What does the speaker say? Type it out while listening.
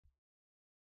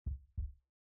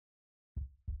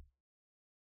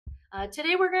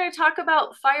Today, we're going to talk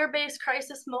about fire-based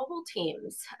crisis mobile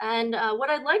teams. And what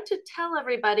I'd like to tell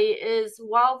everybody is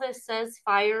while this says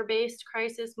fire-based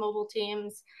crisis mobile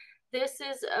teams, this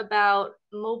is about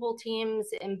mobile teams,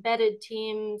 embedded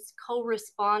teams,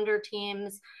 co-responder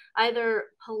teams, either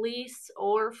police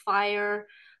or fire.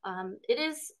 It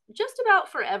is just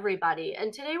about for everybody.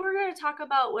 And today we're going to talk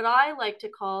about what I like to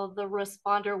call the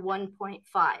responder 1.5.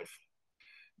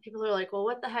 People are like, well,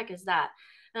 what the heck is that?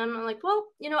 And I'm like, well,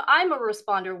 I'm a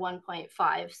responder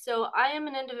 1.5. So I am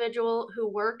an individual who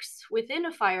works within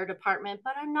a fire department,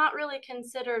 but I'm not really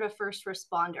considered a first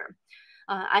responder.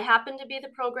 I happen to be the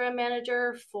program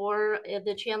manager for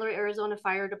the Chandler, Arizona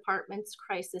Fire Department's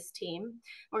crisis team.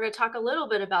 We're going to talk a little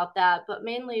bit about that, but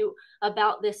mainly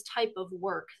about this type of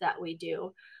work that we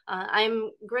do.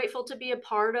 I'm grateful to be a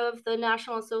part of the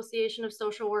National Association of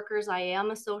Social Workers. I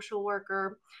am a social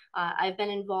worker. I've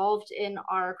been involved in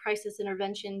our crisis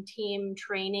intervention team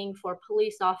training for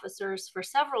police officers for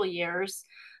several years.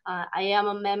 I am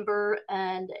a member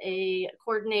and a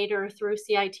coordinator through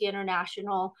CIT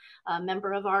International, a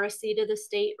member of RSC to the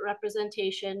state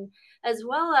representation, as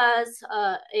well as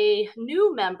a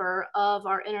new member of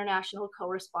our International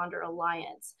Co-Responder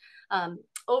Alliance.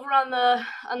 Over on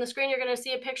the screen, you're going to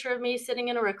see a picture of me sitting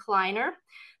in a recliner.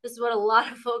 This is what a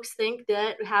lot of folks think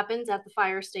that happens at the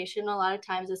fire station a lot of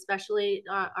times, especially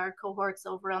our cohorts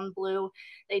over on Blue.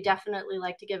 They definitely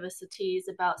like to give us a tease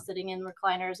about sitting in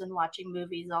recliners and watching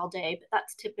movies all day, but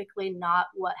that's typically not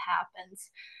what happens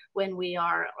when we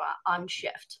are on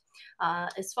shift.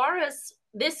 As far as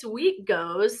this week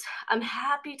goes, I'm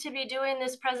happy to be doing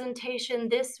this presentation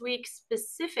this week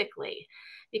specifically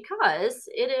because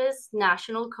it is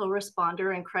National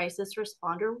Co-Responder and Crisis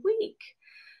Responder Week.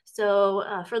 So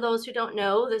for those who don't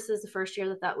know, this is the first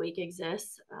year that week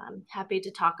exists. I'm happy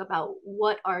to talk about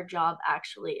what our job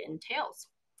actually entails.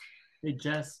 Hey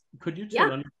Jess, could you turn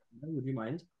Yeah. on your camera? Would you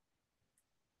mind?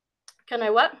 Can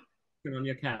I what? Turn on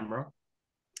your camera.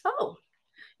 Oh,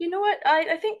 you know what?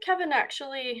 I think Kevin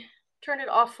actually turned it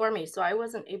off for me, so I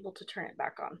wasn't able to turn it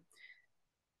back on.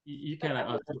 You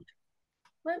can.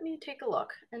 Let me take a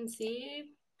look and see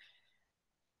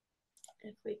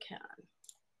if we can.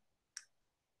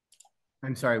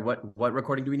 I'm sorry, what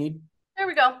recording do we need? There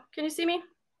we go. Can you see me?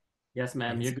 Yes,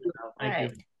 ma'am. You're good now.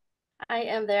 Thank you. I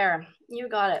am there. You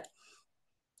got it.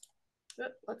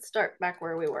 Let's start back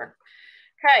where we were.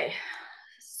 Okay.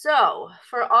 So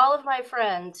for all of my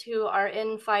friends who are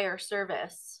in fire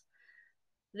service,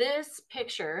 this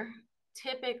picture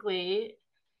typically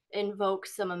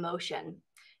invokes some emotion.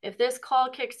 If this call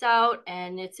kicks out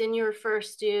and it's in your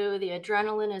first due, the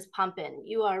adrenaline is pumping.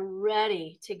 You are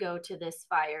ready to go to this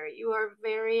fire. You are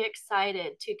very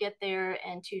excited to get there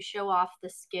and to show off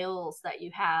the skills that you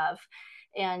have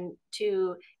and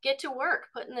to get to work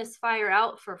putting this fire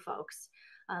out for folks.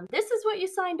 This is what you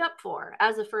signed up for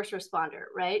as a first responder,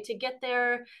 right? To get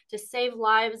there, to save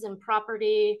lives and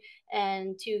property,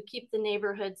 and to keep the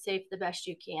neighborhood safe the best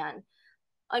you can.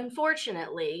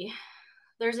 Unfortunately,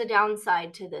 there's a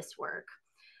downside to this work,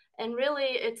 and really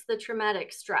it's the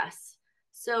traumatic stress.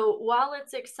 So while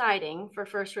it's exciting for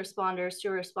first responders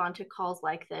to respond to calls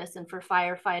like this and for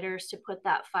firefighters to put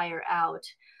that fire out,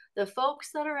 the folks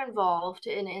that are involved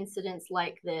in incidents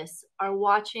like this are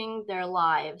watching their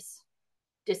lives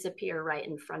disappear right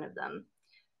in front of them.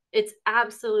 It's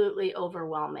absolutely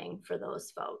overwhelming for those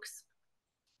folks.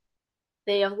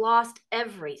 They have lost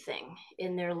everything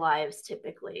in their lives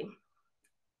typically,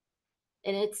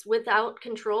 and it's without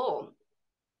control.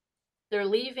 They're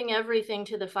leaving everything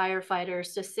to the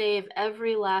firefighters to save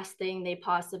every last thing they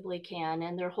possibly can,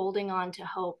 and they're holding on to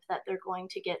hope that they're going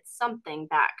to get something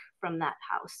back from that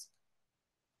house.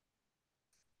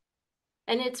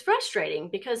 And it's frustrating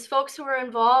because folks who are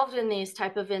involved in these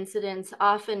type of incidents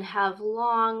often have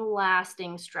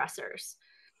long-lasting stressors.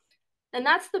 And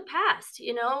that's the past,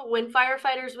 when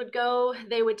firefighters would go,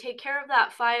 they would take care of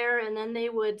that fire, and then they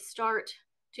would start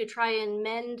to try and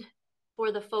mend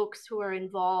for the folks who are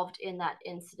involved in that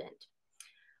incident.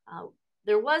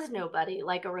 There was nobody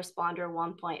like a responder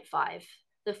 1.5.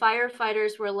 The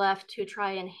firefighters were left to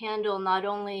try and handle not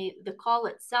only the call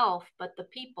itself, but the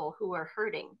people who were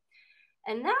hurting.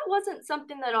 And that wasn't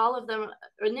something that all of them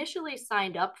initially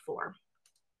signed up for.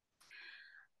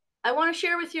 I want to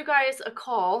share with you guys a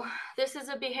call. This is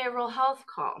a behavioral health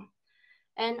call.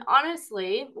 And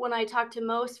honestly, when I talk to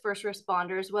most first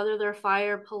responders, whether they're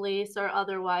fire, police, or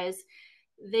otherwise,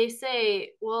 they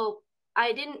say, well,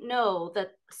 I didn't know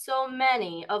that so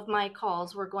many of my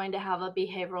calls were going to have a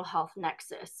behavioral health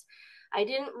nexus. I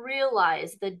didn't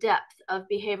realize the depth of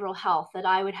behavioral health that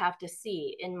I would have to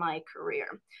see in my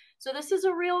career. So this is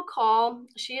a real call.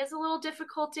 She is a little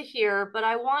difficult to hear, but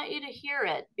I want you to hear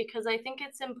it because I think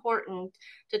it's important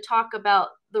to talk about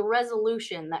the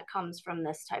resolution that comes from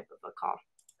this type of a call.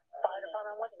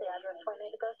 What's the address we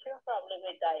need to go to? Probably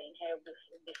we're dying here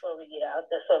before we get out.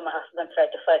 That's why my husband tried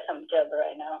to find some job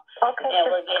right now. Okay, and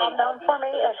we're getting calm down for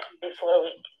me before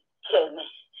we kill me.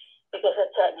 Because they're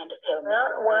threatening to kill me.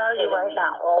 Where are you right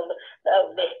now?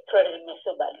 They threatened me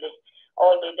so badly.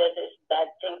 All they did is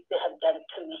bad things they have done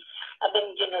to me. I've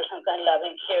been, some kind of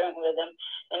loving, caring with them.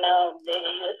 And now they're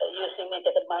using me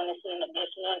to the bonus and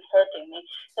abusing me and hurting me.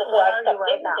 That's why I stopped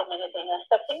giving them anything. I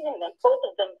stopped feeding them. Both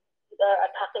of them are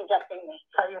attacking, jumping me.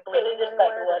 Are you bleeding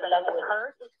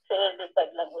anywhere? Feeling this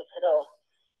bad language at all.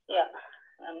 Yeah.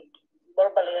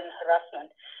 Verbally and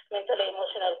harassment. Mentally,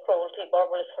 emotional cruelty,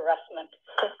 verbal harassment.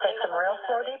 Just take some real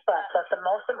slow deep breaths. That's the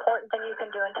most important thing you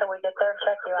can do until we get there and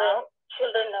check you out.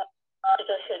 Children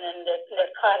prostitution and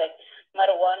narcotics,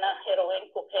 marijuana, heroin,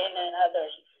 cocaine, and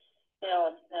others.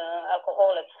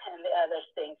 Alcoholics and the other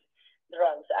things,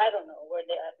 drugs. I don't know where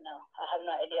they are now. I have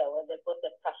no idea where they put the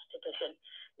prostitution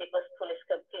because police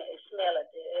can smell it.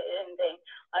 And then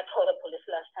I told the police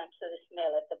last time, so they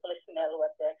smell it. The police smell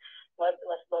what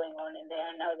what's going on in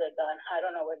there. Now they're gone. I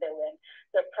don't know where they went.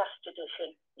 They're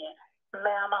prostitution. Yeah.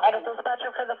 Ma'am, I'm a dispatcher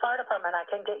for the fire department. I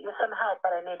can get you some help,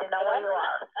 but I need to know where you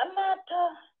are. I'm not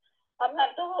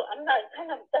kind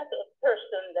of that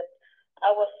person that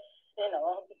I was,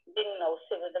 being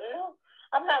nosy with them. No,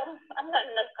 I'm not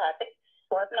narcotic.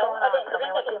 What's going on? Tell me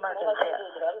what the emergency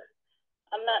is.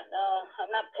 I'm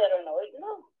not paranoid.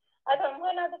 No, I don't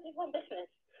mind other people's business.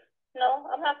 No,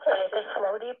 I'm not crazy. Take a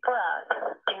slow deep breath.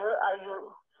 Are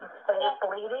you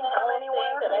bleeding from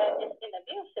anywhere? I've been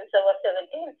abused since I was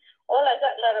 17. All I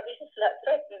got a lot of abuse,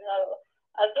 threats, and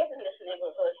I'll get in this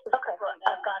neighborhood. Okay,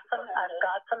 I've got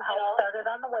some help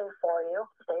started on the way for you.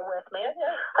 Stay with me.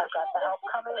 I've got the help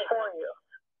coming for you.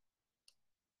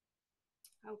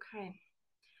 Okay.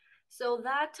 So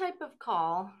that type of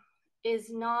call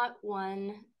is not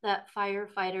one that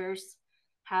firefighters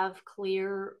have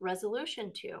clear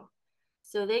resolution to.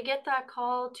 So they get that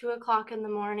call 2 o'clock in the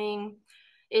morning.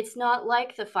 It's not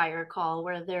like the fire call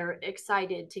where they're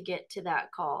excited to get to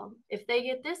that call. If they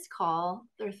get this call,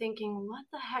 they're thinking, what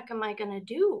the heck am I going to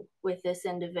do with this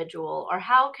individual? Or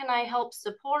how can I help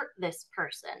support this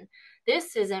person?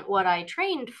 This isn't what I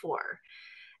trained for.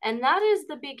 And that is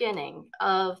the beginning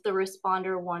of the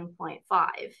responder 1.5,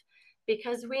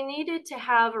 because we needed to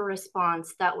have a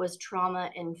response that was trauma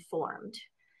informed.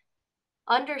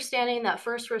 Understanding that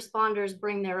first responders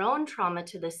bring their own trauma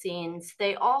to the scenes,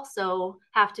 they also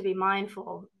have to be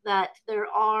mindful that there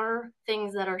are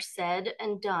things that are said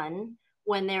and done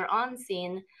when they're on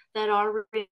scene that are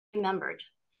remembered.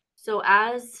 So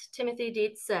as Timothy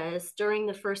Dietz says, during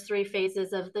the first 3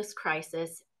 phases of this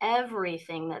crisis,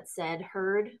 everything that's said,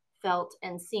 heard, felt,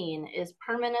 and seen is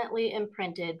permanently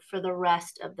imprinted for the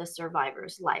rest of the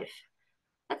survivor's life.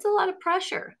 That's a lot of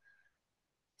pressure.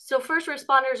 So first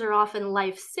responders are often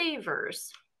life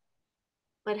savers,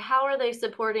 but how are they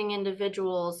supporting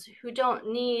individuals who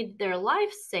don't need their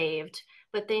life saved,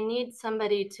 but they need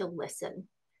somebody to listen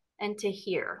and to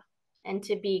hear and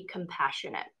to be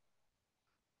compassionate?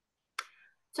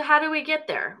 So how do we get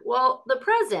there? Well,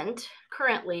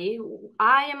 currently,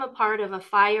 I am a part of a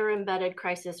fire-embedded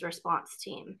crisis response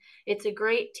team. It's a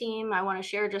great team. I want to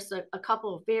share just a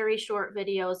couple of very short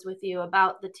videos with you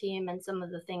about the team and some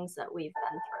of the things that we've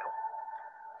been through.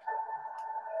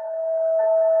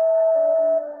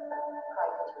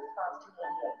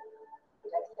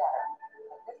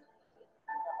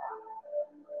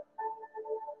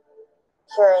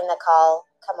 Hearing the call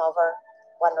come over,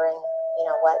 wondering,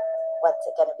 what's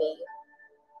it going to be?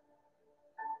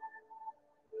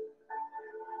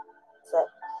 Is it,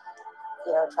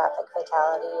 traffic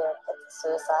fatality or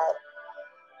suicide?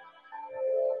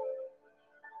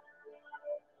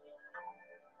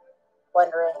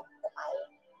 Wondering, am I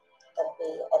going to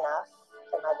be enough?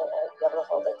 Am I going to be able to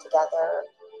hold it together?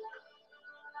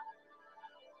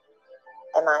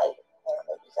 Am I,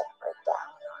 maybe going to break down?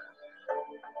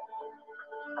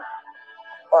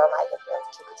 Or am I going to be able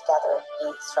to keep it together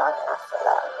and be strong enough for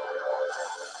that?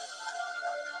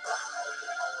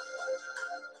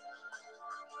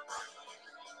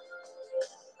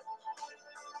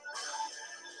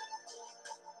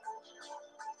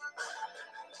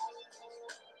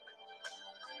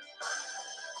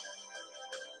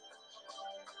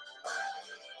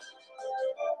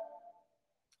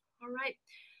 All right.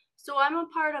 So I'm a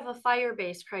part of a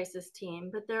fire-based crisis team,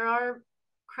 but there are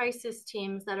crisis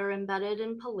teams that are embedded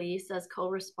in police as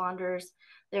co-responders.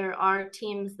 There are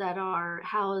teams that are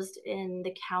housed in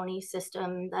the county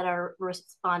system that are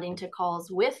responding to calls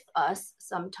with us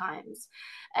sometimes.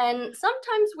 And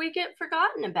sometimes we get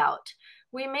forgotten about.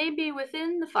 We may be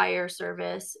within the fire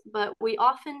service, but we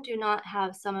often do not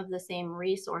have some of the same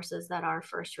resources that our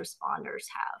first responders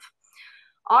have.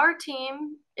 Our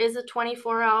team is a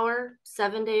 24-hour,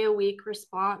 7-day-a-week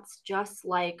response, just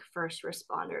like first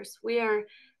responders. We are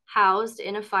housed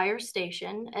in a fire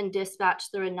station and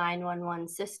dispatched through a 911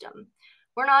 system.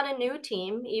 We're not a new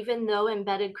team, even though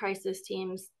embedded crisis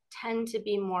teams tend to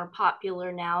be more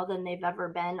popular now than they've ever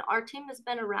been. Our team has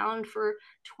been around for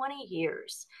 20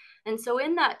 years. And so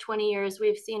in that 20 years,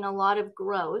 we've seen a lot of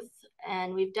growth,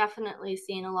 and we've definitely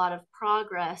seen a lot of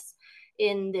progress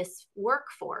in this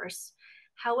workforce.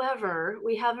 However,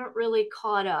 we haven't really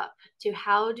caught up to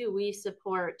how do we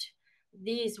support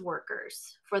these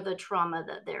workers for the trauma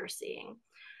that they're seeing.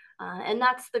 And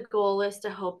that's the goal, is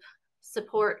to help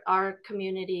support our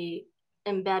community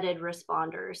embedded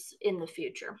responders in the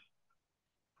future.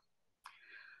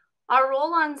 Our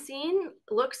role on scene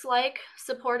looks like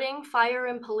supporting fire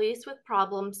and police with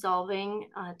problem solving,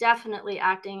 definitely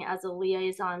acting as a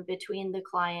liaison between the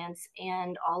clients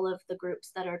and all of the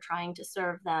groups that are trying to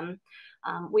serve them.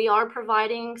 We are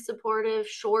providing supportive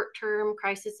short-term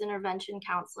crisis intervention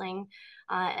counseling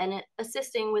and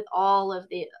assisting with all of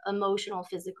the emotional,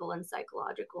 physical, and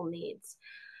psychological needs.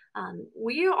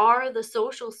 We are the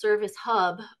social service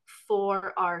hub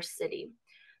for our city.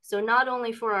 So not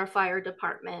only for our fire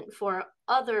department, for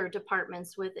other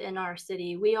departments within our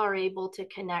city, we are able to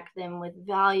connect them with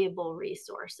valuable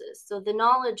resources. So the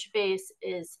knowledge base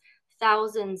is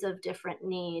thousands of different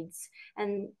needs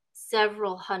and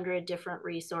several hundred different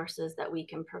resources that we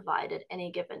can provide at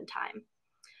any given time.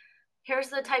 Here's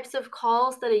the types of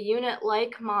calls that a unit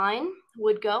like mine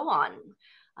would go on.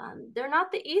 They're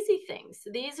not the easy things.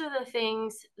 These are the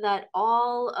things that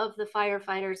all of the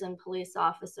firefighters and police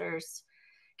officers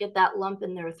get that lump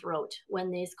in their throat when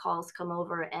these calls come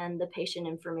over and the patient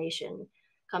information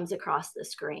comes across the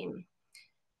screen.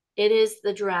 It is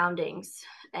the drownings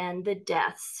and the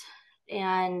deaths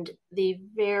and the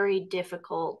very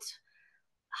difficult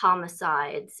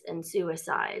homicides and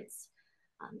suicides.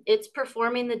 It's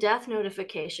performing the death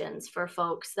notifications for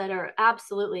folks that are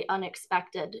absolutely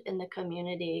unexpected in the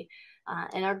community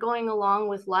and are going along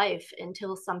with life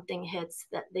until something hits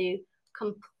that they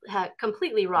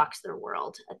completely rocks their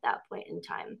world at that point in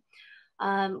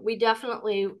time. We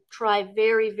definitely try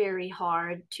very, very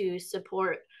hard to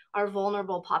support our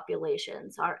vulnerable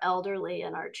populations, our elderly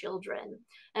and our children.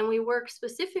 And we work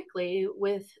specifically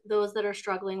with those that are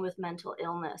struggling with mental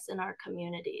illness in our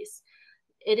communities.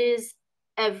 It is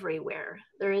everywhere.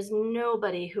 There is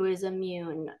nobody who is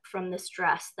immune from the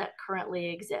stress that currently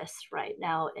exists right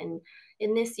now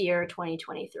in this year,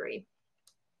 2023.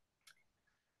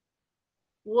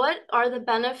 What are the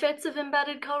benefits of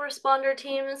embedded co-responder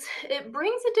teams? It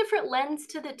brings a different lens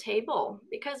to the table,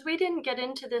 because we didn't get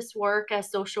into this work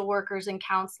as social workers and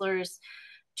counselors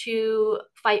to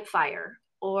fight fire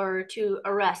or to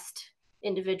arrest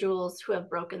individuals who have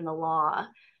broken the law.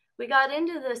 We got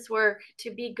into this work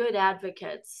to be good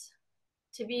advocates,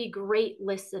 to be great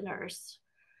listeners,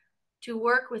 to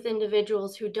work with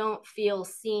individuals who don't feel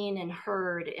seen and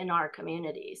heard in our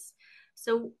communities.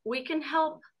 So we can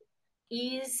help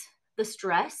ease the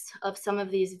stress of some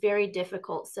of these very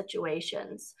difficult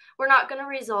situations. We're not going to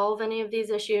resolve any of these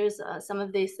issues. Some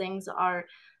of these things are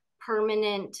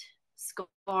permanent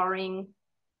scarring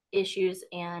issues,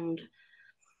 and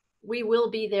we will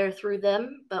be there through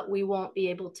them, but we won't be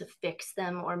able to fix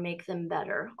them or make them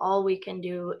better. All we can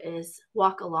do is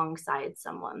walk alongside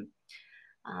someone.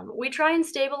 We try and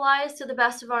stabilize to the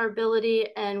best of our ability,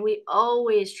 and we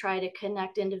always try to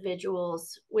connect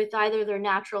individuals with either their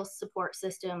natural support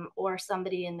system or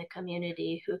somebody in the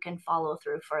community who can follow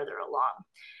through further along.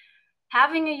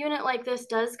 Having a unit like this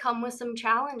does come with some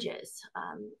challenges.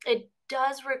 It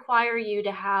does require you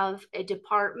to have a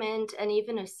department and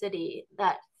even a city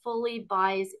that fully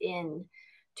buys in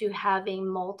to having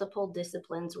multiple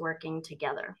disciplines working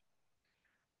together.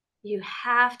 You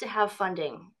have to have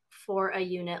funding for a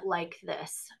unit like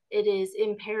this. It is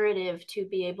imperative to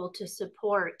be able to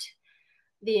support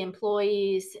the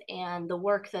employees and the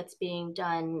work that's being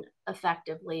done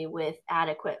effectively with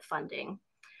adequate funding.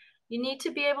 You need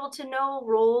to be able to know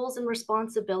roles and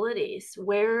responsibilities.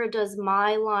 Where does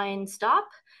my line stop,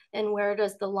 and where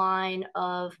does the line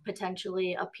of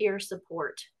potentially a peer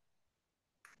support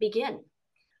begin?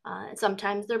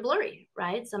 Sometimes they're blurry,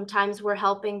 right? Sometimes we're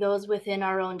helping those within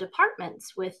our own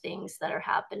departments with things that are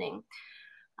happening.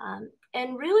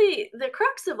 And really, the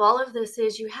crux of all of this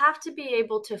is you have to be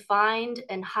able to find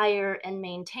and hire and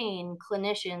maintain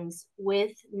clinicians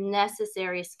with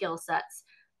necessary skill sets,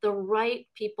 the right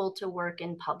people to work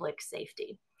in public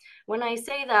safety. When I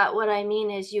say that, what I mean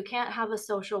is you can't have a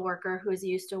social worker who's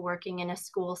used to working in a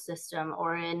school system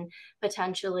or in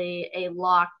potentially a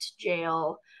locked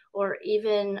jail, or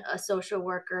even a social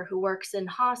worker who works in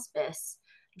hospice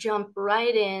jump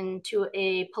right into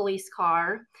a police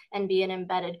car and be an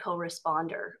embedded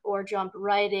co-responder, or jump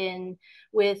right in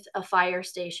with a fire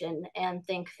station and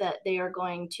think that they are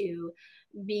going to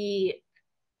be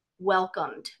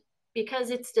welcomed, because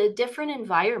it's a different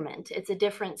environment. It's a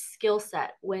different skill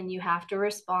set when you have to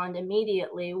respond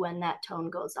immediately when that tone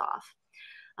goes off.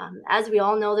 As we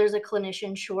all know, there's a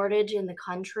clinician shortage in the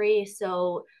country,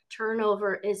 so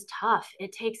turnover is tough.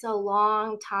 It takes a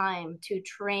long time to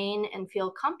train and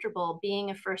feel comfortable being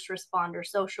a first responder,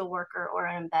 social worker, or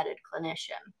an embedded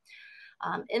clinician.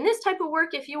 In this type of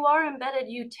work, if you are embedded,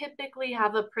 you typically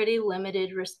have a pretty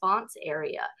limited response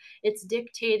area. It's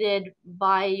dictated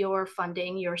by your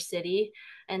funding, your city,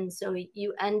 and so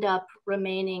you end up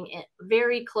remaining in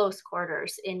very close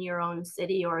quarters in your own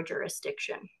city or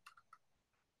jurisdiction.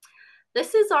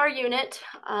 This is our unit.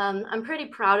 I'm pretty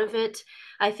proud of it.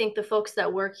 I think the folks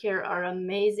that work here are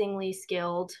amazingly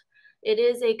skilled. It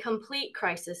is a complete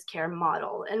crisis care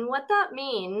model. And what that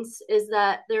means is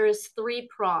that there is 3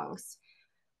 prongs.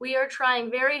 We are trying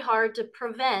very hard to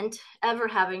prevent ever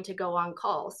having to go on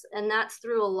calls. And that's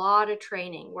through a lot of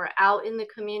training. We're out in the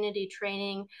community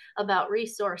training about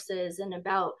resources and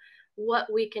about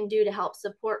what we can do to help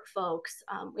support folks.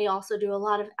 We also do a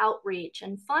lot of outreach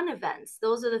and fun events.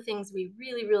 Those are the things we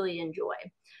really, really enjoy.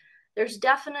 There's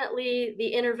definitely the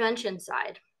intervention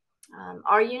side.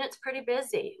 Our unit's pretty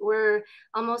busy. We're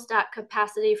almost at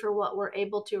capacity for what we're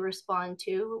able to respond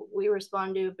to. We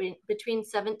respond to between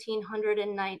 1,700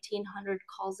 and 1,900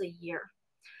 calls a year.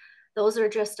 Those are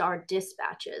just our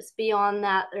dispatches. Beyond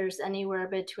that, there's anywhere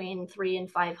between 300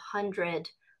 and 500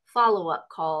 follow-up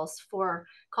calls for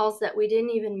calls that we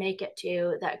didn't even make it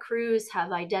to, that crews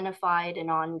have identified an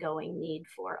ongoing need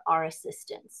for our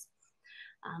assistance.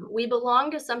 We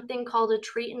belong to something called a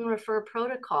treat and refer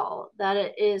protocol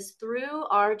that is through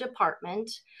our department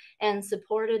and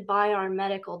supported by our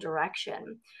medical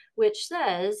direction, which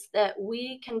says that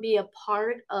we can be a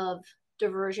part of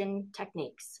diversion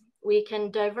techniques. We can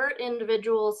divert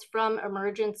individuals from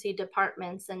emergency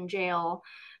departments and jail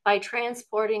by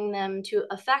transporting them to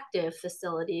effective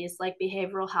facilities like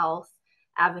behavioral health,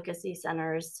 advocacy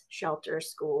centers,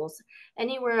 shelters, schools,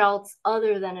 anywhere else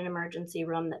other than an emergency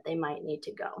room that they might need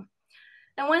to go.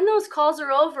 And when those calls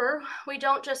are over, we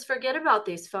don't just forget about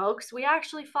these folks. We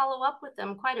actually follow up with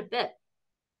them quite a bit.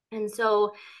 And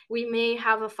so we may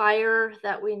have a fire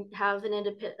that we have an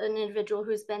individual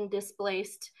who's been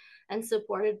displaced and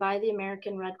supported by the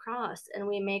American Red Cross. And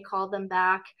we may call them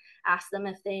back, ask them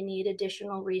if they need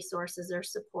additional resources or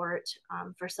support.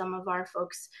 For some of our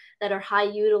folks that are high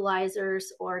utilizers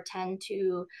or tend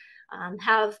to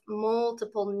have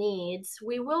multiple needs,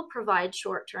 we will provide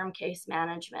short-term case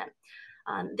management.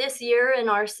 This year in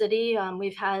our city,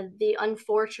 we've had the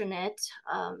unfortunate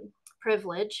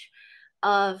privilege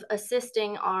of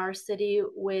assisting our city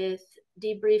with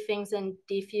debriefings and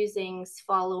defusings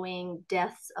following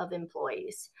deaths of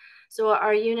employees. So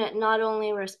our unit not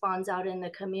only responds out in the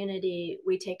community,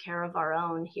 we take care of our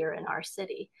own here in our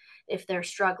city if they're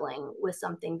struggling with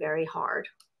something very hard.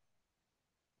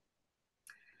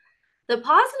 The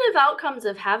positive outcomes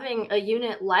of having a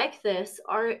unit like this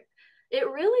are, it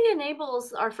really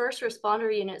enables our first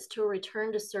responder units to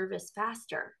return to service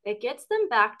faster. It gets them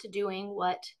back to doing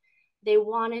what they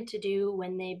wanted to do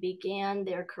when they began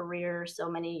their career so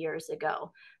many years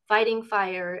ago, fighting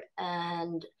fire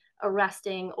and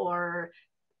arresting or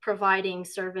providing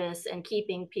service and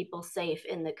keeping people safe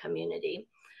in the community.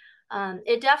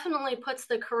 It definitely puts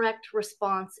the correct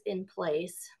response in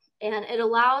place, and it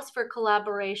allows for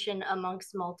collaboration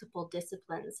amongst multiple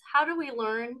disciplines. How do we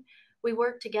learn? We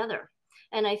work together.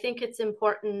 And I think it's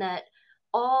important that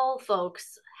all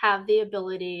folks have the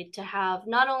ability to have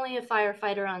not only a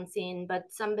firefighter on scene, but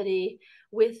somebody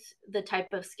with the type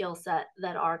of skill set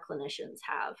that our clinicians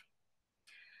have.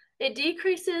 It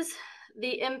decreases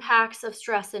the impacts of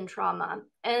stress and trauma.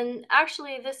 And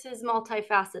actually, this is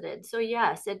multifaceted. So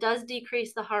yes, it does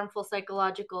decrease the harmful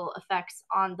psychological effects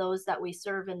on those that we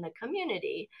serve in the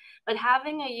community. But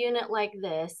having a unit like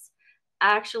this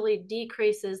actually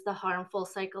decreases the harmful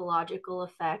psychological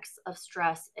effects of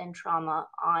stress and trauma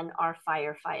on our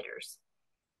firefighters.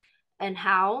 And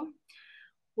how?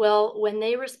 Well, when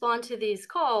they respond to these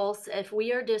calls, if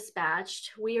we are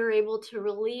dispatched, we are able to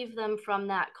relieve them from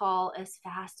that call as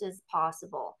fast as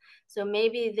possible. So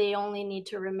maybe they only need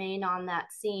to remain on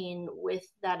that scene with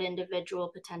that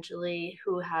individual potentially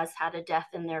who has had a death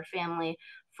in their family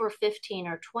for 15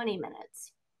 or 20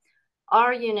 minutes.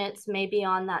 Our units may be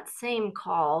on that same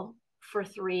call for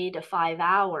 3 to 5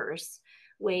 hours,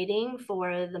 waiting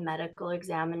for the medical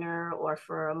examiner or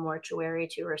for a mortuary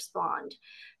to respond.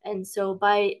 And so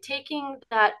by taking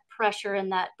that pressure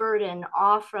and that burden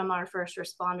off from our first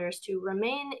responders to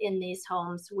remain in these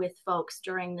homes with folks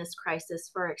during this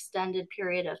crisis for an extended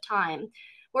period of time,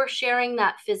 we're sharing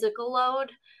that physical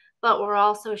load, but we're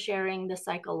also sharing the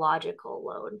psychological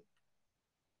load.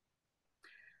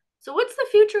 So what's the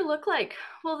future look like?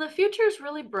 Well, the future is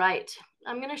really bright.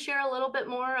 I'm going to share a little bit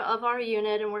more of our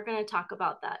unit, and we're going to talk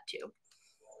about that too.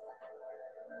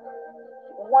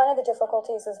 One of the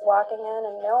difficulties is walking in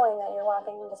and knowing that you're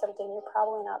walking into something you're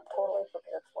probably not totally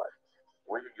prepared for.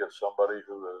 We can get somebody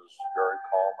who is very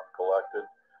calm and collected.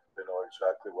 They know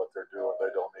exactly what they're doing. They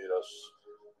don't need us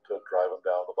to drive them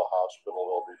down to the hospital.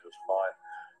 They'll be just fine.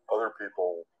 Other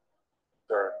people,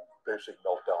 they're in basic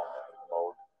meltdown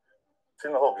mode. I've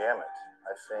seen the whole gamut.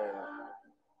 I've seen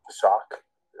shock,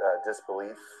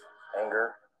 disbelief,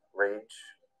 anger, rage,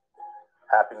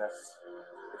 happiness,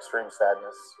 extreme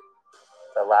sadness,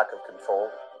 a lack of control.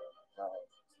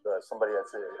 Somebody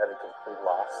that's at a complete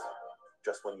loss.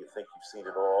 Just when you think you've seen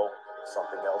it all,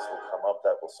 something else will come up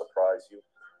that will surprise you.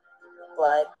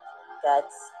 Blood,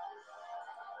 guts,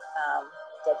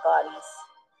 dead bodies.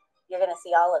 You're going to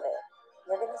see all of it.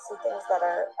 You're going to see things that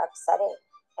are upsetting.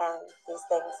 And these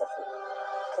things, if you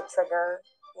could trigger,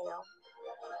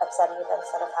 upsetting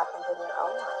events that have happened in your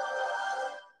own life.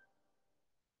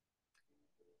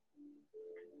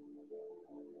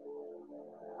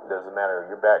 It doesn't matter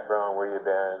your background, where you've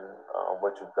been,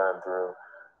 what you've gone through.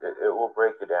 It will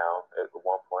break you down at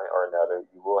one point or another.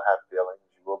 You will have feelings.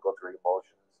 You will go through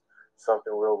emotions.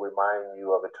 Something will remind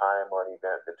you of a time or an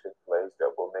event that took place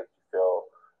that will make you feel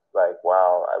like,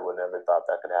 wow, I would never thought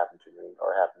that could happen to me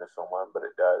or happen to someone, but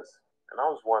it does. And I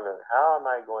was wondering, how am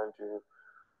I going to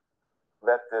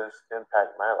let this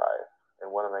impact my life?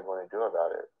 And what am I going to do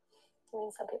about it? I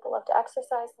mean, some people love to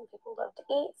exercise, some people love to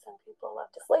eat, some people love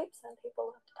to sleep, some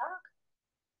people love to talk.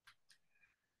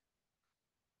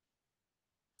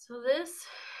 So this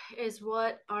is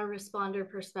what our responder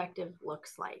perspective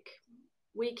looks like.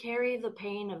 We carry the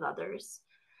pain of others.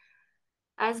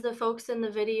 As the folks in the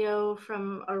video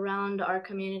from around our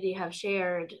community have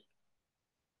shared,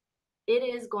 it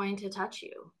is going to touch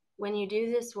you. When you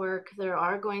do this work, there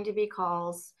are going to be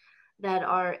calls that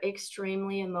are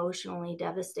extremely emotionally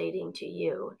devastating to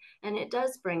you. And it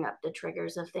does bring up the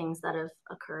triggers of things that have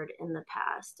occurred in the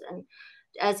past. And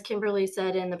as Kimberly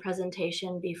said in the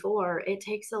presentation before, it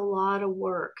takes a lot of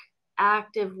work,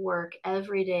 active work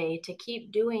every day to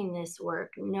keep doing this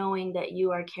work, knowing that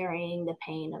you are carrying the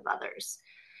pain of others.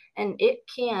 And it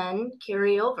can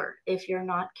carry over if you're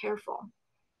not careful.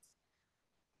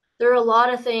 There are a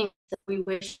lot of things that we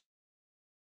wish.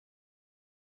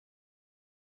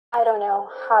 I don't know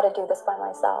how to do this by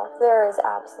myself. There is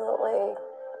absolutely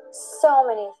so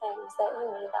many things that you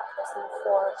need that person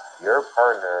for. Your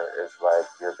partner is like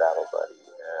your battle buddy,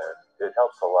 and it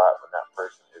helps a lot when that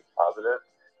person is positive.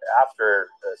 After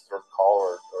a sort of call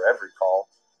or every call,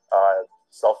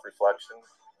 self-reflection,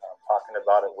 talking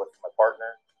about it with my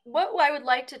partner. What I would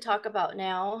like to talk about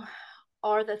now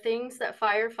are the things that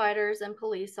firefighters and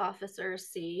police officers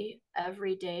see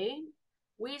every day.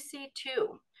 We see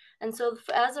too. And so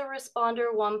as a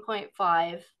responder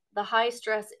 1.5, the high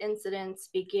stress incidents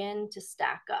begin to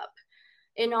stack up.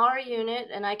 In our unit,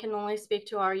 and I can only speak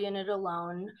to our unit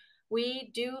alone,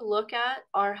 we do look at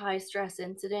our high stress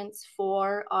incidents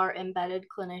for our embedded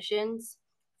clinicians,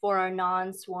 for our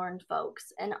non-sworn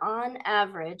folks. And on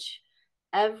average,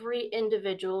 every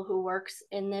individual who works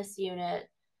in this unit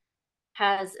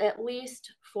has at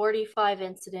least 45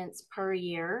 incidents per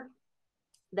year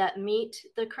that meet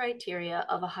the criteria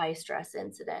of a high stress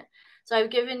incident. So I've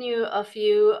given you a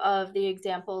few of the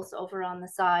examples over on the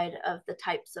side of the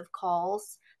types of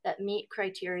calls that meet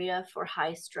criteria for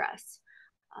high stress.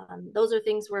 Those are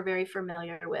things we're very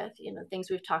familiar with, things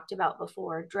we've talked about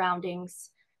before: drownings,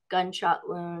 gunshot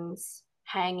wounds,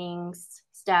 hangings,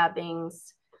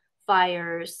 stabbings,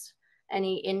 fires,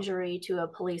 any injury to a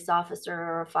police officer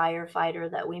or a firefighter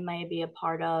that we may be a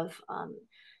part of,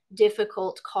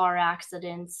 difficult car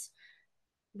accidents.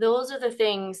 Those are the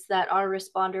things that our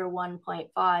responder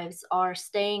 1.5s are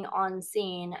staying on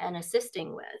scene and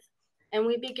assisting with. And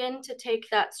we begin to take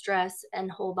that stress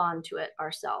and hold on to it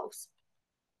ourselves.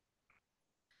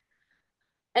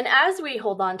 And as we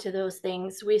hold on to those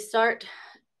things, we start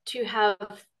to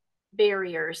have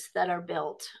barriers that are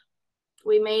built.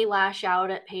 We may lash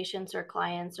out at patients or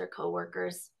clients or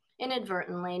coworkers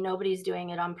inadvertently. Nobody's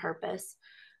doing it on purpose.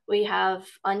 We have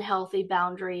unhealthy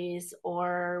boundaries,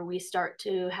 or we start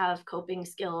to have coping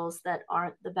skills that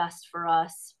aren't the best for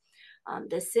us.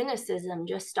 The cynicism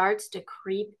just starts to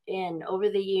creep in over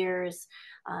the years.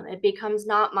 It becomes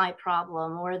not my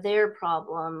problem or their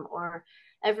problem, or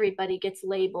everybody gets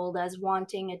labeled as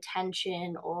wanting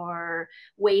attention or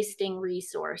wasting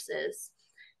resources.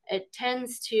 It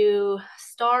tends to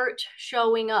start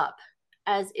showing up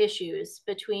as issues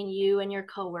between you and your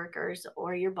coworkers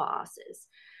or your bosses.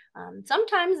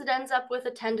 Sometimes it ends up with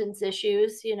attendance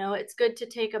issues. You know, it's good to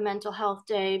take a mental health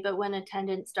day, but when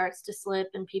attendance starts to slip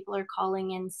and people are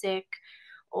calling in sick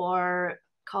or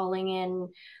calling in,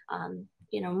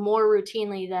 more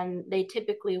routinely than they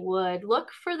typically would, look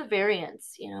for the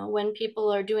variance. You know, when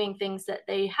people are doing things that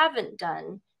they haven't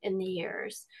done in the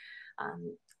years.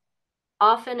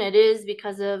 Often it is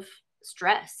because of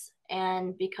stress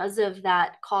and because of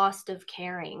that cost of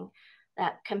caring,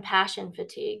 that compassion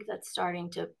fatigue that's starting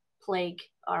to plague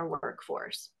our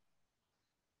workforce.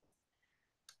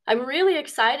 I'm really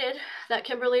excited that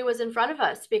Kimberly was in front of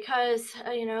us because,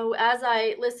 as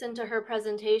I listened to her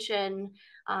presentation,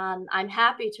 I'm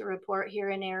happy to report here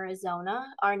in Arizona,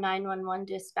 our 911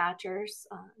 dispatchers,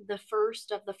 the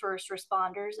first of the first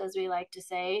responders, as we like to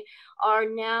say, are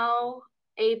now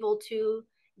able to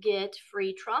get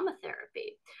free trauma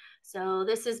therapy. So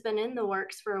this has been in the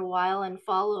works for a while and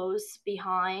follows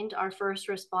behind our first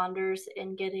responders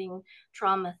in getting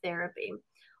trauma therapy.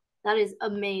 That is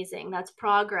amazing. That's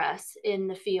progress in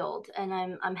the field, and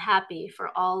I'm happy for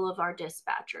all of our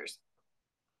dispatchers.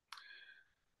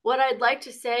 What I'd like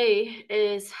to say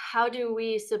is, how do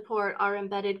we support our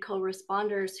embedded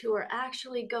co-responders who are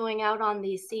actually going out on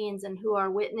these scenes and who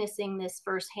are witnessing this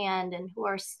firsthand and who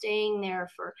are staying there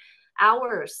for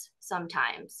hours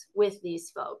sometimes with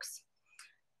these folks?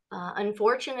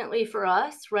 Unfortunately for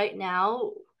us right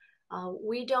now,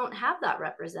 we don't have that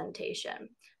representation,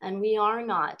 and we are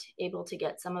not able to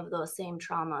get some of those same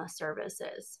trauma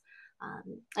services.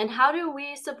 And how do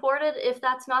we support it if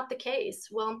that's not the case?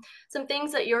 Well, some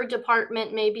things that your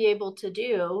department may be able to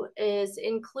do is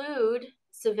include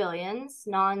civilians,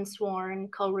 non-sworn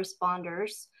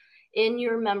co-responders in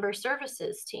your member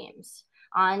services teams,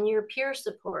 on your peer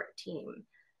support team.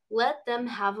 Let them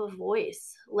have a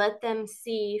voice. Let them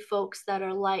see folks that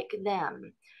are like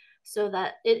them, so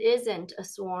that it isn't a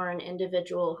sworn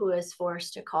individual who is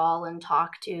forced to call and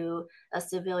talk to a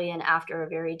civilian after a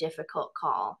very difficult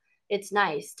call. It's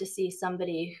nice to see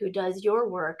somebody who does your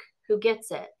work, who gets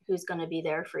it, who's going to be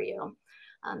there for you.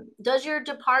 Does your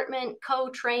department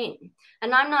co-train?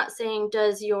 And I'm not saying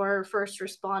does your first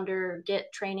responder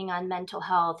get training on mental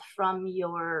health from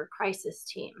your crisis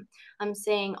team. I'm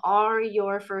saying, are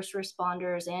your first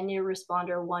responders and your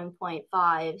responder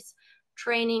 1.5s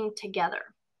training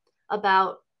together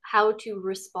about how to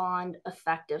respond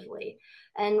effectively?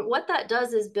 And what that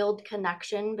does is build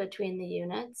connection between the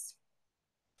units.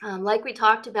 Like we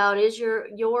talked about, is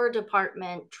your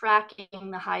department tracking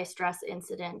the high stress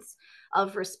incidents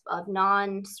of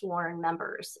non-sworn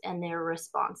members and their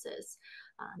responses?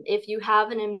 If you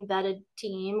have an embedded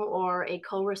team or a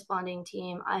co-responding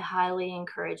team, I highly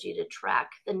encourage you to track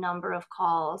the number of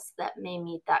calls that may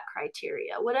meet that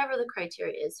criteria, whatever the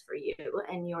criteria is for you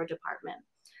and your department.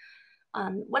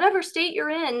 Whatever state you're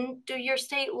in, do your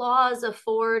state laws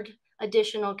afford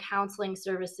additional counseling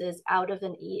services outside of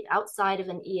an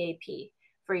EAP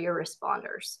for your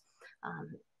responders?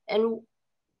 And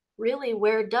really,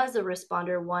 where does a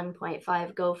responder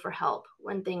 1.5 go for help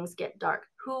when things get dark?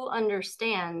 Who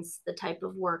understands the type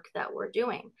of work that we're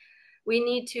doing? We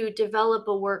need to develop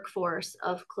a workforce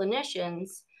of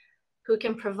clinicians who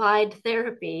can provide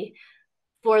therapy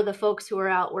for the folks who are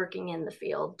out working in the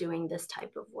field doing this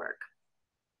type of work.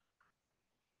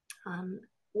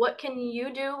 What can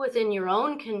you do within your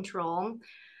own control?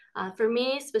 For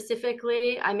me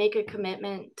specifically, I make a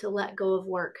commitment to let go of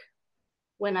work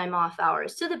when I'm off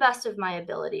hours to the best of my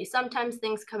ability. Sometimes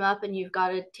things come up and you've got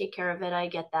to take care of it. I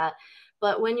get that.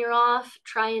 But when you're off,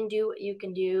 try and do what you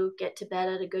can do, get to bed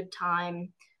at a good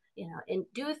time, and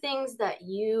do things that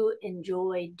you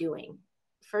enjoy doing.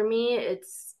 For me,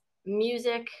 it's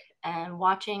music and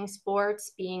watching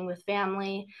sports, being with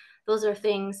family. Those are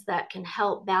things that can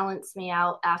help balance me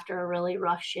out after a really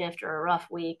rough shift or a rough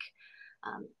week.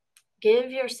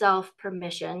 Give yourself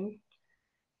permission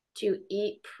to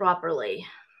eat properly,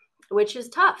 which is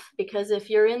tough because if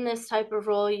you're in this type of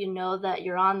role, you know that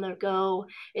you're on the go.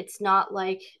 It's not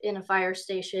like in a fire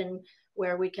station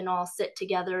where we can all sit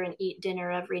together and eat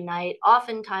dinner every night.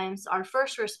 Oftentimes, our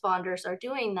first responders are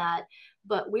doing that,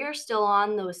 but we're still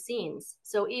on those scenes.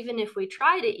 So even if we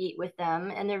try to eat with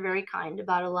them, and they're very kind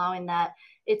about allowing that,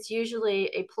 it's usually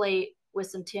a plate with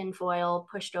some tin foil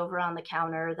pushed over on the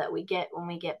counter that we get when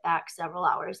we get back several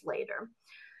hours later.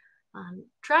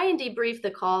 Try and debrief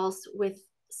the calls with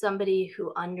somebody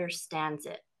who understands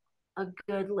it, a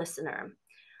good listener.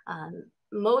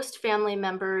 Most family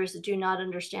members do not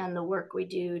understand the work we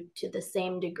do to the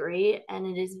same degree, and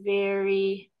it is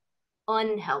very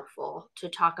unhelpful to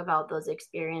talk about those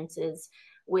experiences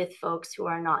with folks who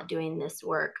are not doing this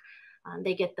work.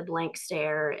 They get the blank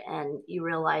stare, and you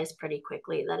realize pretty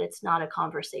quickly that it's not a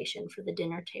conversation for the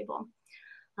dinner table.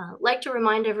 Like to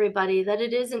remind everybody that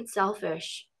it isn't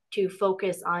selfish to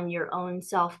focus on your own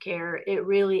self-care. It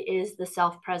really is the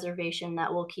self-preservation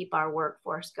that will keep our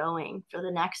workforce going for the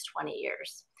next 20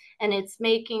 years. And it's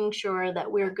making sure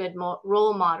that we're good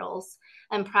role models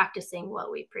and practicing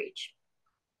what we preach.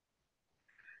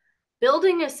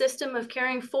 Building a system of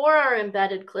caring for our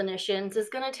embedded clinicians is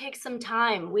going to take some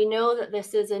time. We know that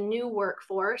this is a new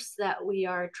workforce that we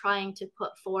are trying to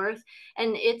put forth,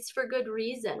 and it's for good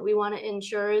reason. We want to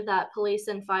ensure that police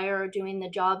and fire are doing the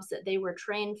jobs that they were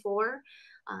trained for,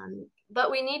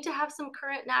 but we need to have some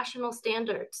current national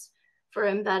standards for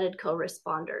embedded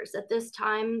co-responders. At this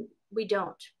time, we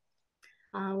don't.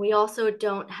 We also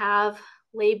don't have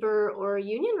labor or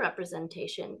union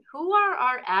representation. Who are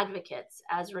our advocates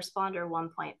as Responder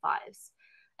 1.5s?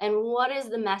 And what is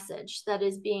the message that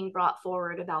is being brought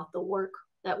forward about the work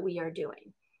that we are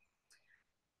doing?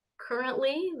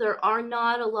 Currently, there are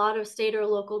not a lot of state or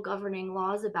local governing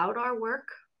laws about our work.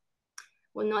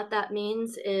 What that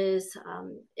means is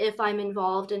if I'm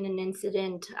involved in an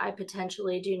incident, I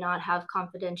potentially do not have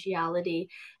confidentiality.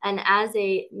 And as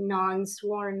a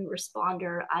non-sworn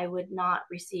responder, I would not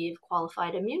receive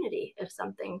qualified immunity if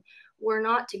something were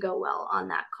not to go well on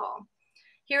that call.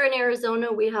 Here in Arizona,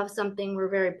 we have something we're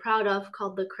very proud of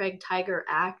called the Craig-Tiger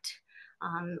Act.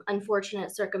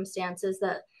 Unfortunate circumstances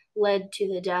that led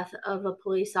to the death of a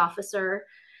police officer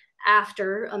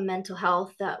after a mental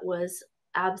health that was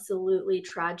absolutely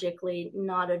tragically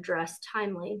not addressed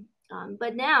timely.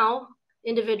 But now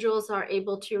individuals are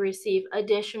able to receive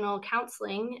additional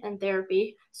counseling and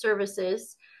therapy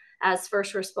services as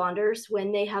first responders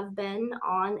when they have been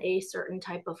on a certain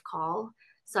type of call,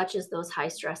 such as those high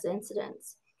stress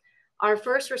incidents. Our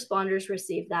first responders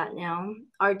receive that now.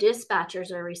 Our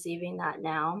dispatchers are receiving that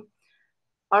now.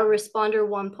 Our Responder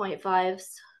 1.5s,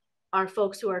 our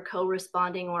folks who are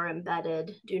co-responding or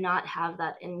embedded, do not have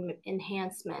that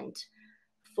enhancement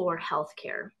for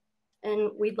healthcare. And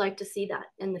we'd like to see that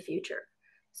in the future.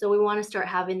 So we want to start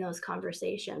having those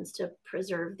conversations to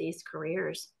preserve these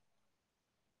careers.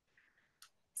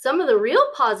 Some of the real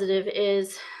positive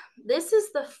is this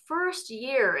is the first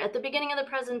year. At the beginning of the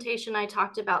presentation, I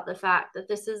talked about the fact that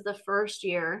this is the first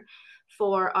year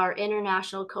for our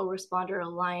International Co-Responder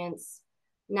Alliance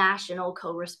National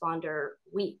Co-Responder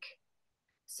Week.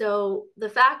 So the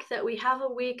fact that we have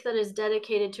a week that is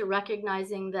dedicated to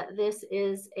recognizing that this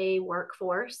is a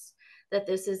workforce, that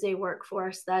this is a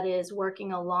workforce that is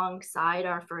working alongside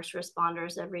our first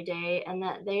responders every day, and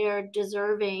that they are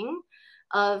deserving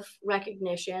of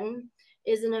recognition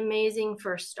is an amazing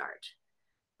first start.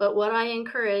 But what I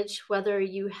encourage, whether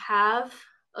you have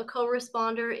a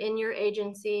co-responder in your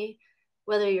agency,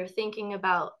 whether you're thinking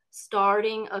about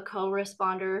starting a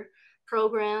co-responder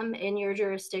program in your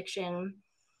jurisdiction,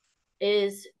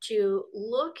 is to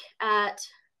look at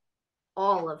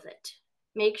all of it.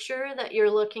 Make sure that you're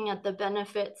looking at the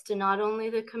benefits to not only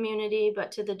the community,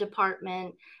 but to the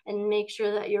department, and make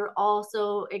sure that you're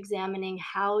also examining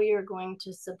how you're going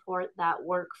to support that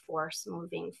workforce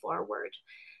moving forward.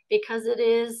 Because it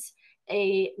is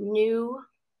a newer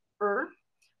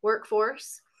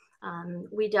workforce,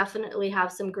 we definitely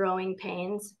have some growing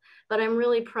pains, but I'm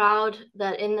really proud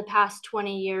that in the past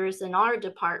 20 years in our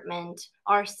department,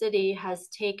 our city has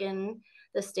taken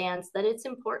the stance that it's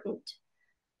important,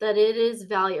 that it is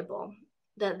valuable,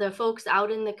 that the folks out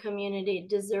in the community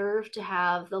deserve to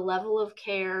have the level of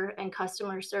care and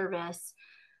customer service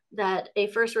that a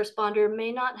first responder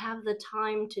may not have the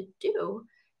time to do,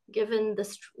 given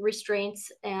the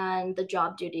restraints and the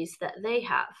job duties that they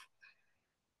have.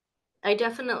 I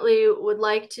definitely would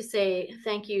like to say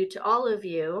thank you to all of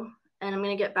you, and I'm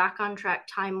going to get back on track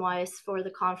time-wise for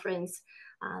the conference,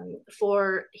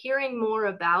 for hearing more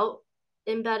about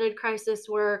embedded crisis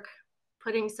work,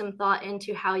 putting some thought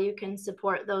into how you can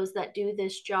support those that do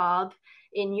this job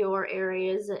in your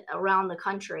areas around the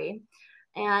country.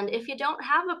 And if you don't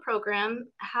have a program,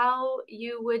 how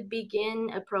you would begin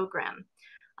a program.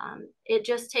 It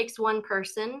just takes one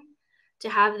person to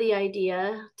have the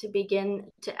idea, to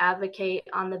begin to advocate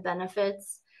on the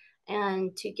benefits,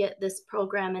 and to get this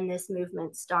program and this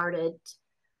movement started.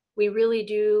 We really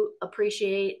do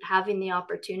appreciate having the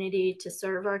opportunity to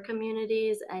serve our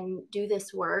communities and do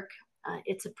this work.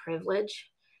 It's a privilege.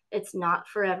 It's not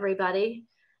for everybody.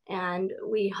 And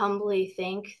we humbly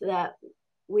think that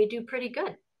we do pretty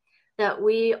good, that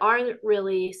we are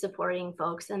really supporting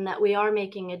folks and that we are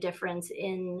making a difference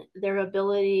in their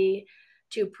ability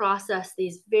to process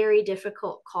these very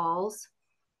difficult calls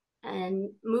and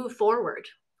move forward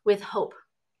with hope,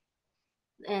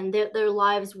 and their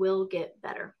lives will get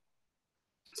better.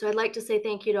 So I'd like to say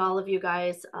thank you to all of you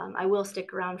guys. I will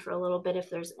stick around for a little bit if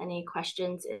there's any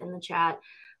questions in the chat.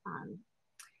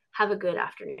 Have a good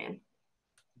afternoon.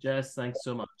 Jess, thanks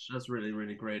so much. That's really,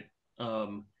 really great.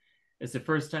 It's the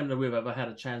first time that we've ever had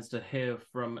a chance to hear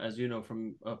from, as you know,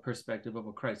 from a perspective of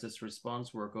a crisis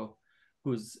response worker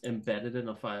who's embedded in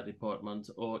a fire department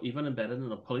or even embedded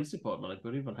in a police department. Like, we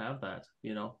don't even have that,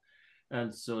 you know.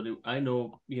 And so I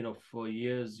know, you know, for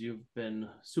years you've been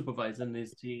supervising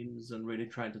these teams and really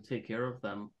trying to take care of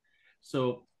them.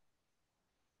 So,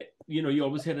 you know, you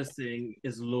always hear this saying,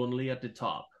 is lonely at the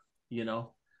top, you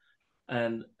know?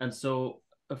 And so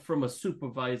from a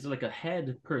supervisor, like a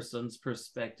head person's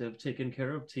perspective, taking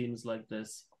care of teams like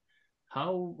this,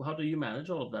 how do you manage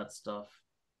all of that stuff?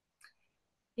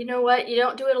 You know what? You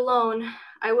don't do it alone.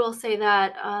 I will say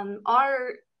that our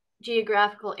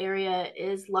geographical area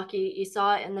is lucky. You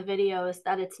saw it in the videos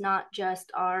that it's not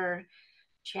just our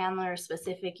Chandler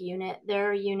specific unit.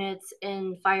 There are units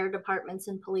in fire departments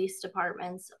and police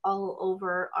departments all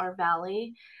over our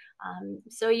valley.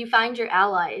 So you find your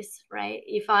allies, right?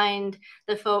 You find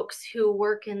the folks who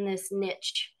work in this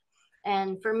niche.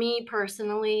 And for me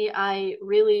personally, I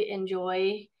really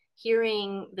enjoy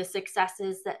hearing the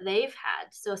successes that they've had.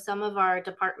 So some of our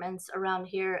departments around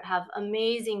here have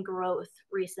amazing growth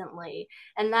recently,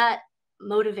 and that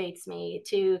motivates me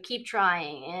to keep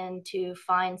trying and to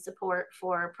find support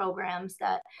for programs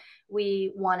that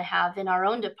we want to have in our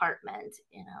own department.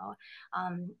 You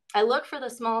know, I look for the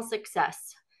small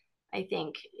success, I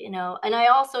think, you know, and I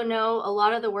also know a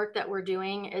lot of the work that we're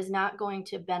doing is not going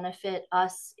to benefit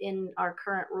us in our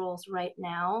current roles right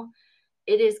now.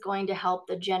 It is going to help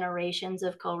the generations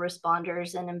of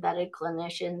co-responders and embedded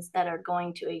clinicians that are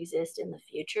going to exist in the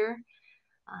future.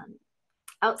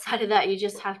 Outside of that, you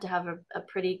just have to have a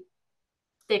pretty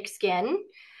thick skin.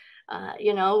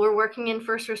 You know, we're working in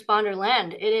first responder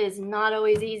land. It is not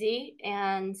always easy.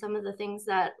 And some of the things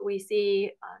that we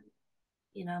see,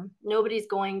 you know, nobody's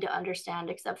going to understand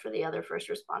except for the other first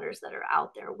responders that are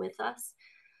out there with us.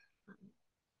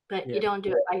 But yeah, you don't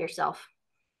do it by yourself.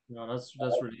 No, that's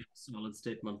really a solid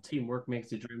statement. Teamwork makes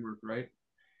the dream work, right?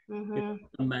 Mm-hmm.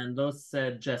 Amanda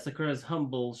said Jessica is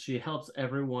humble. She helps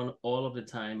everyone all of the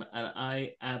time. And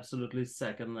I absolutely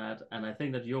second that. And I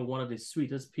think that you're one of the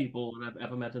sweetest people that I've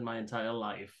ever met in my entire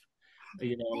life.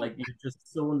 You know, like, you're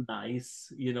just so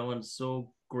nice, you know, and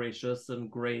so gracious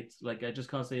and great. Like, I just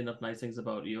can't say enough nice things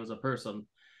about you as a person.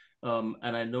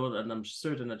 And I know that, and I'm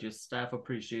certain that your staff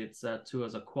appreciates that too,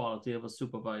 as a quality of a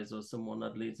supervisor, someone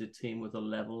that leads a team with a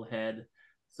level head,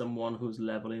 someone who's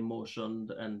level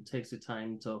emotioned and takes the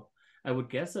time to. I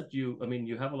would guess that you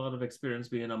have a lot of experience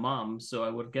being a mom, so I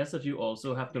would guess that you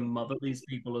also have to mother these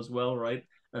people as well, right?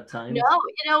 At times. No,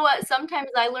 you know what? Sometimes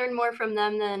I learn more from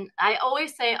them than I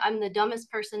always say. I'm the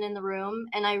dumbest person in the room,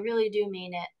 and I really do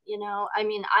mean it. You know, I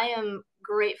mean, I am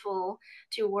grateful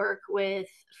to work with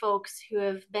folks who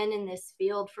have been in this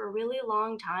field for a really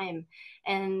long time.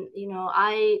 And, you know,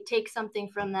 I take something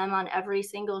from them on every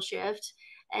single shift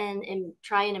and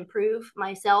try and improve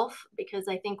myself, because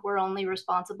I think we're only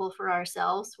responsible for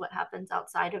ourselves. What happens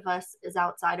outside of us is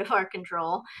outside of our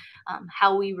control.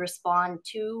 How we respond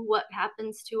to what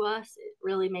happens to us, it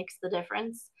really makes the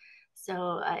difference.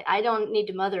 So I don't need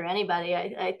to mother anybody.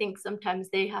 I think sometimes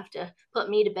they have to put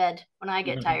me to bed when I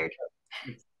get tired.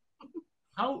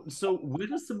 So where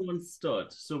does someone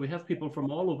start? So we have people from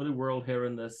all over the world here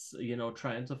in this, you know,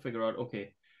 trying to figure out,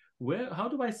 okay, how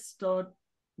do I start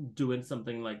doing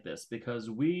something like this? Because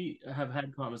we have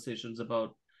had conversations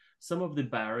about some of the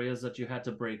barriers that you had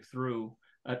to break through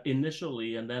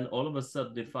initially, and then all of a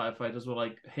sudden the firefighters were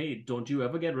like, hey, don't you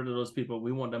ever get rid of those people.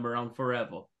 We want them around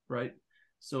forever, right?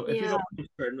 So if you don't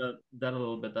turn that a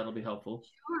little bit, that'll be helpful.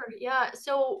 Sure, yeah.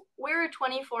 So we're a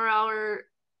 24-hour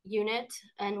unit,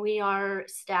 and we are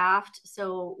staffed,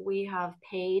 so we have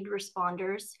paid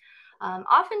responders.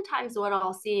 Oftentimes what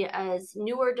I'll see as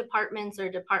newer departments or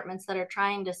departments that are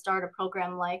trying to start a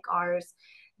program like ours,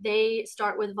 they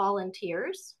start with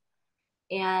volunteers.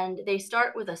 and they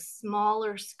start with a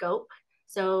smaller scope.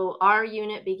 So our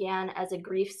unit began as a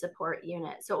grief support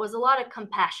unit. So it was a lot of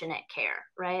compassionate care,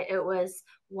 right? It was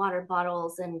water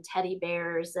bottles and teddy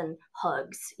bears and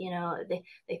hugs. You know,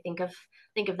 they think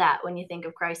of that when you think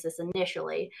of crisis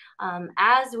initially.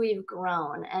 As we've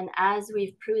grown and as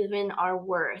we've proven our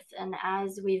worth and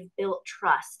as we've built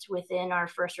trust within our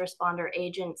first responder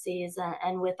agencies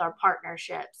and with our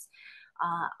partnerships,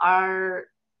 our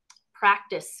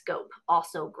practice scope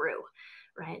also grew,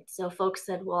 right? So folks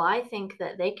said, well, I think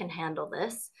that they can handle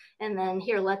this. And then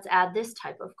here, let's add this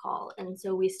type of call. And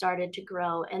so we started to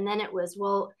grow. And then it was,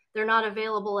 well, they're not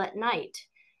available at night.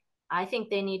 I think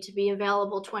they need to be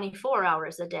available 24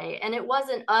 hours a day. And it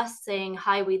wasn't us saying,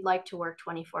 hi, we'd like to work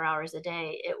 24 hours a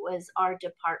day. It was our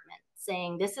department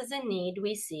saying, this is a need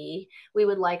we see. We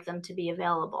would like them to be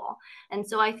available. And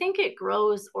so I think it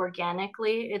grows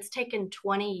organically. It's taken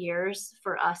 20 years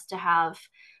for us to have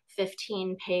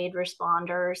 15 paid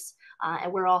responders.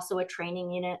 And we're also a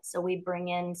training unit. So we bring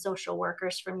in social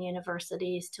workers from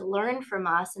universities to learn from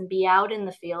us and be out in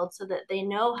the field so that they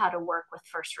know how to work with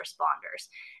first responders,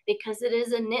 because it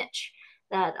is a niche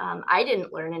that I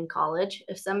didn't learn in college.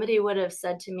 If somebody would have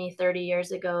said to me 30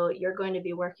 years ago, you're going to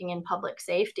be working in public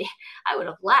safety, I would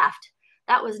have laughed.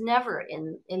 That was never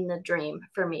in the dream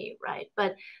for me, right?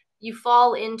 But you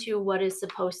fall into what is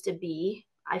supposed to be.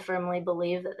 I firmly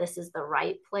believe that this is the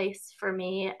right place for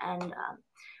me, and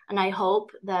I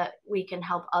hope that we can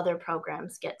help other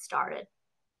programs get started.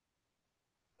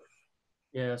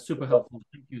 Yeah, super helpful.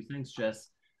 Thank you. Thanks, Jess.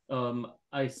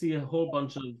 I see a whole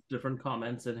bunch of different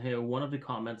comments in here. One of the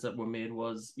comments that were made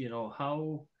was, you know,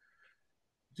 how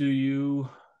do you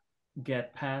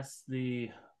get past the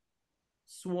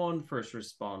sworn first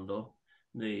responder,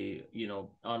 the, you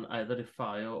know, on either the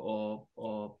fire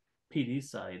or PD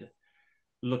side,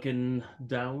 looking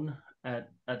down at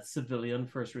civilian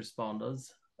first responders?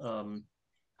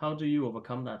 How do you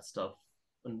overcome that stuff?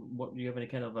 And what, do you have any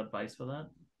kind of advice for that?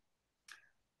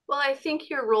 Well, I think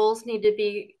your roles need to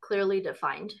be clearly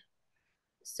defined.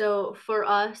 So for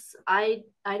us, I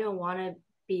don't want to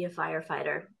be a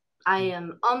firefighter. I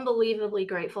am unbelievably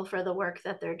grateful for the work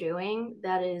that they're doing.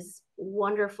 That is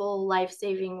wonderful,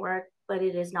 life-saving work, but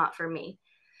it is not for me.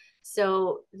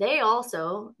 So they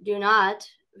also do not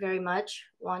very much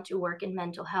want to work in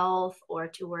mental health or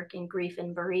to work in grief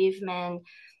and bereavement.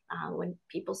 When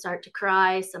people start to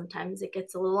cry, sometimes it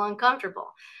gets a little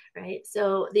uncomfortable, right?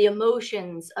 So the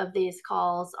emotions of these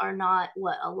calls are not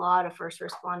what a lot of first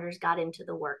responders got into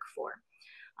the work for.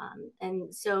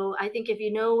 And so I think if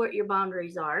you know what your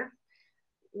boundaries are,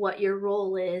 what your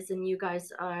role is, and you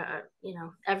guys are, you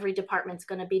know, every department's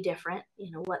going to be different,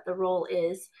 you know, what the role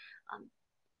is,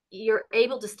 you're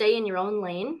able to stay in your own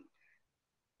lane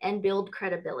and build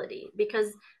credibility,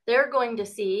 because they're going to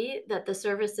see that the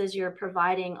services you're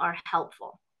providing are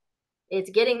helpful.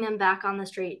 It's getting them back on the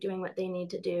street doing what they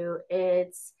need to do.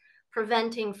 It's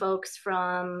preventing folks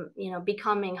from, you know,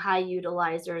 becoming high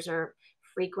utilizers or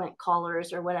frequent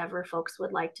callers or whatever folks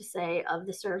would like to say of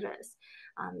the service.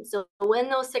 So when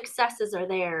those successes are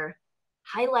there,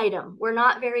 highlight them. We're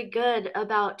not very good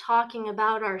about talking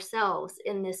about ourselves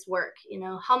in this work, you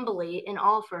know, humbly in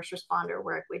all first responder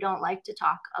work. We don't like to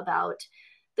talk about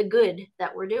the good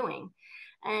that we're doing.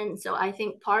 And so I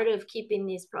think part of keeping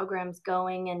these programs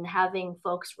going and having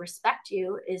folks respect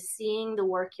you is seeing the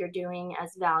work you're doing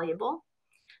as valuable,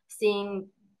 seeing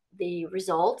the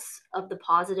results of the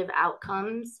positive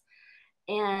outcomes,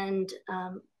 and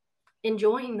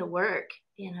enjoying the work.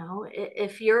 You know,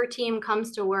 if your team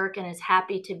comes to work and is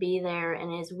happy to be there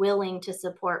and is willing to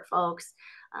support folks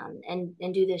and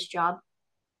do this job,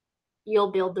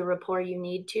 you'll build the rapport you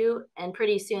need to. And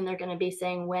pretty soon they're going to be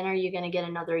saying, when are you going to get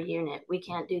another unit? We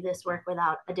can't do this work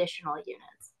without additional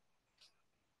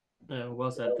units.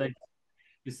 Well said. Thanks.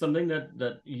 It's something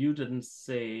that you didn't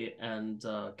say and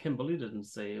Kimberly didn't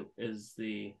say is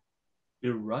the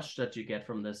rush that you get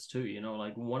from this too. You know,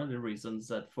 like one of the reasons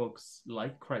that folks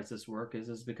like crisis work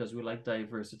is because we like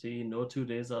diversity. No 2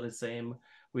 days are the same.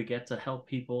 We get to help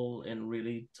people in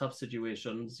really tough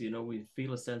situations. You know, we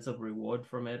feel a sense of reward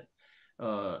from it.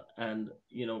 And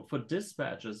you know, for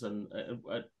dispatchers, and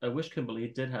I wish Kimberly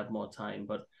did have more time,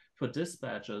 but for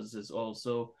dispatchers is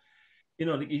also, you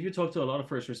know, if you talk to a lot of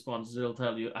first responders, they'll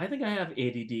tell you, I think I have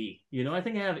ADD, you know, I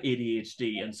think I have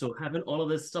ADHD. And so having all of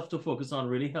this stuff to focus on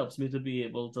really helps me to be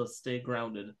able to stay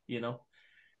grounded, you know.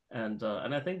 And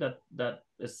I think that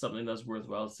is something that's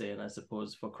worthwhile saying, I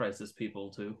suppose, for crisis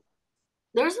people too.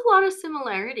 There's a lot of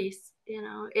similarities, you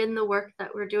know, in the work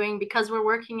that we're doing because we're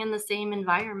working in the same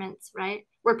environments, right?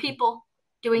 We're people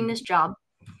doing this job.